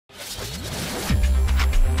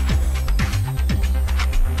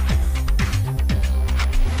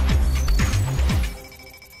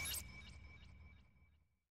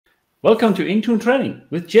Welcome to Intune Training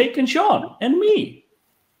with Jake and Sean and me.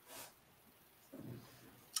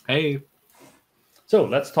 Hey. So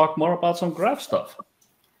let's talk more about some graph stuff.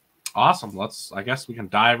 Awesome. I guess we can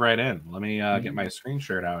dive right in. Let me get my screen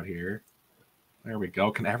shared out here. There we go.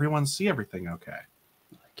 Can everyone see everything okay?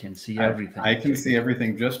 I can see everything. I can see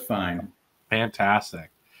everything just fine. Fantastic.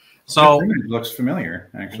 So it looks familiar,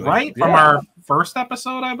 actually. Right from our first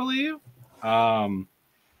episode, I believe.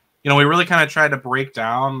 We really kind of tried to break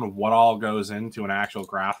down what all goes into an actual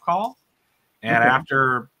graph call. And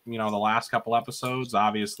after, the last couple episodes,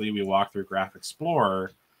 obviously we walked through Graph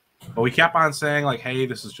Explorer, but we kept on saying like, hey,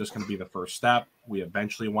 this is just going to be the first step. We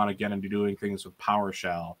eventually want to get into doing things with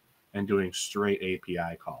PowerShell and doing straight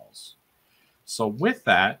API calls. So with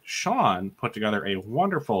that, Sean put together a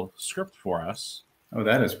wonderful script for us. Oh,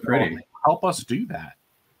 that is pretty. Help us do that.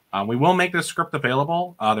 We will make this script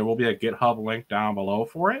available. There will be a GitHub link down below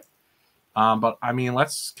for it. But I mean,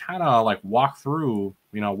 let's kind of like walk through,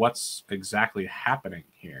 what's exactly happening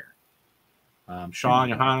here. Sean,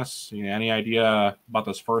 Jóhannes, any idea about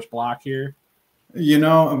this first block here?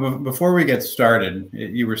 Before we get started,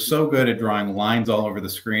 you were so good at drawing lines all over the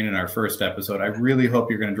screen in our first episode. I really hope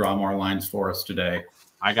you're going to draw more lines for us today.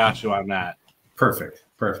 I got you on that. Perfect.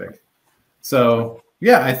 So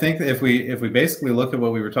yeah, I think that if we basically look at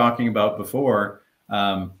what we were talking about before,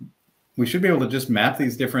 we should be able to just map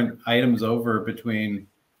these different items over between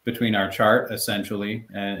our chart essentially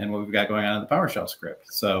and what we've got going on in the PowerShell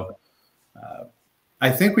script. So I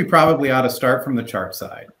think we probably ought to start from the chart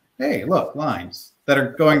side. Hey, look, lines that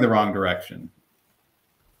are going the wrong direction.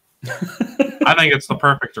 I think it's the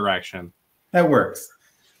perfect direction. That works.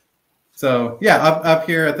 So yeah, up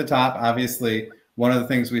here at the top, obviously, one of the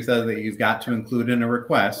things we said that you've got to include in a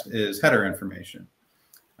request is header information.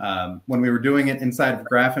 When we were doing it inside of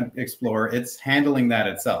Graph Explorer, it's handling that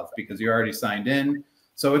itself because you already signed in.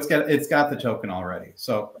 So it's got the token already.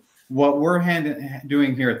 So what we're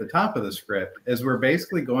doing here at the top of the script is we're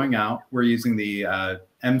basically going out. We're using the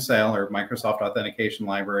MSAIL or Microsoft Authentication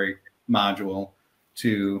Library module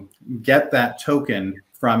to get that token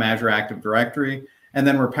from Azure Active Directory. And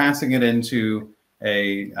then we're passing it into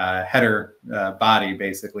a header body,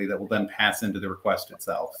 basically, that will then pass into the request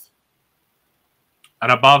itself.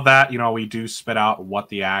 And above that, we do spit out what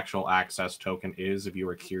the actual access token is if you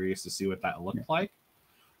were curious to see what that looked like.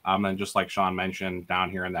 And just like Sean mentioned, down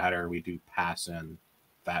here in the header, we do pass in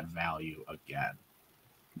that value again.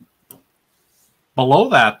 Below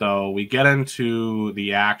that, though, we get into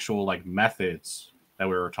the actual methods that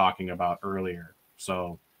we were talking about earlier.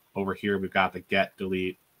 So over here, we've got the get,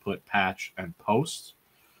 delete, put, patch, and post.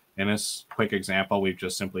 In this quick example, we've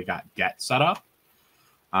just simply got get set up.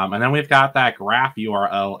 And then we've got that graph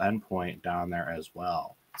URL endpoint down there as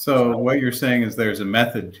well. So what you're saying is there's a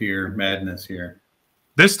method to your madness here.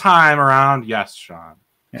 This time around, yes, Sean.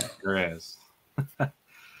 Yeah. There is.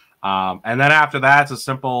 And then after that, it's a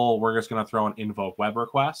simple, we're just going to throw an invoke web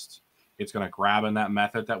request. It's going to grab in that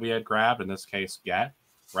method that we had grabbed, in this case, get,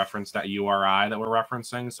 reference that URI that we're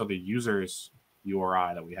referencing, so the user's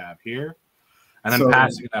URI that we have here, and then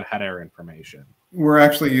passing that header information. We're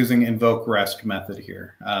actually using Invoke-RestMethod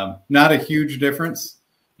here. Not a huge difference,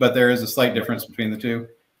 but there is a slight difference between the two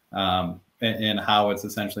in how it's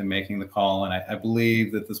essentially making the call. And I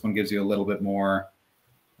believe that this one gives you a little bit more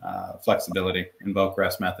flexibility,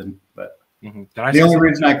 Invoke-RestMethod. But the only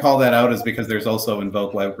reason I call that out is because there's also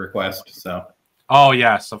Invoke Web Request. So. Oh,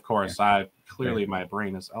 yes, of course. Clearly, my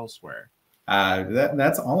brain is elsewhere.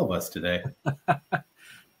 That's all of us today.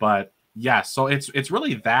 But yeah, so it's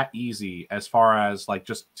really that easy as far as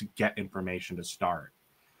just to get information to start.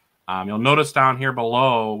 You'll notice down here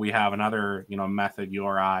below we have another method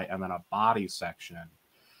URI and then a body section,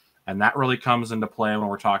 and that really comes into play when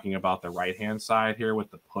we're talking about the right hand side here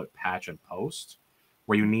with the put, patch, and post,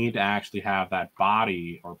 where you need to actually have that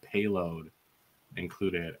body or payload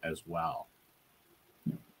included as well.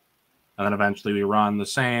 And then eventually we run the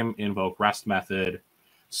same Invoke-RestMethod.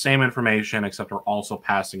 Same information, except we're also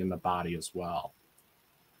passing in the body as well.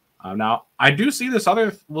 Now, I do see this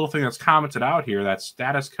other little thing that's commented out here, that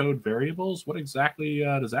status code variables. What exactly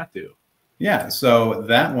does that do? Yeah, so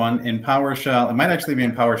that one in PowerShell, it might actually be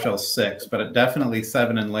in PowerShell 6, but it definitely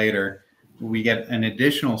 7 and later, we get an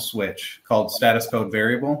additional switch called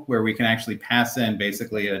StatusCodeVariable, where we can actually pass in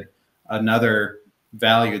basically another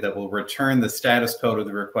value that will return the status code of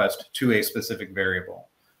the request to a specific variable.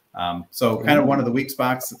 So kind of one of the weak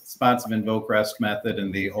spots of Invoke-RestMethod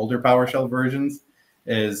in the older PowerShell versions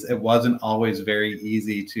is it wasn't always very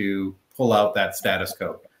easy to pull out that status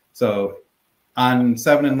code. So on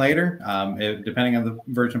 7 and later, depending on the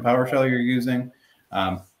version of PowerShell you're using,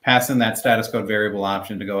 pass in that status code variable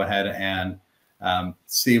option to go ahead and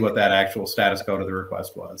see what that actual status code of the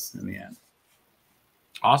request was in the end.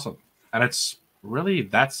 Awesome. And it's really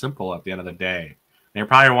that simple at the end of the day. And you're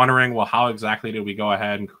probably wondering, well, how exactly did we go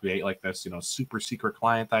ahead and create like this, super secret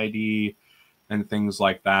client ID and things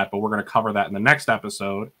like that? But we're going to cover that in the next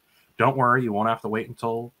episode. Don't worry, you won't have to wait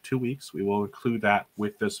until 2 weeks. We will include that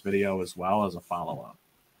with this video as well as a follow-up.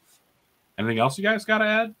 Anything else you guys got to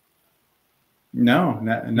add? No,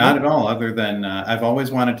 not at all, other than I've always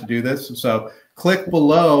wanted to do this. So click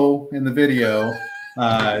below in the video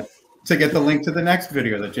to get the link to the next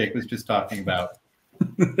video that Jake was just talking about.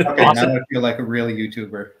 Okay, awesome. Now I feel like a real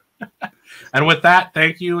YouTuber. And with that,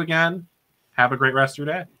 thank you again. Have a great rest of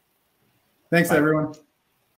your day. Thanks, everyone.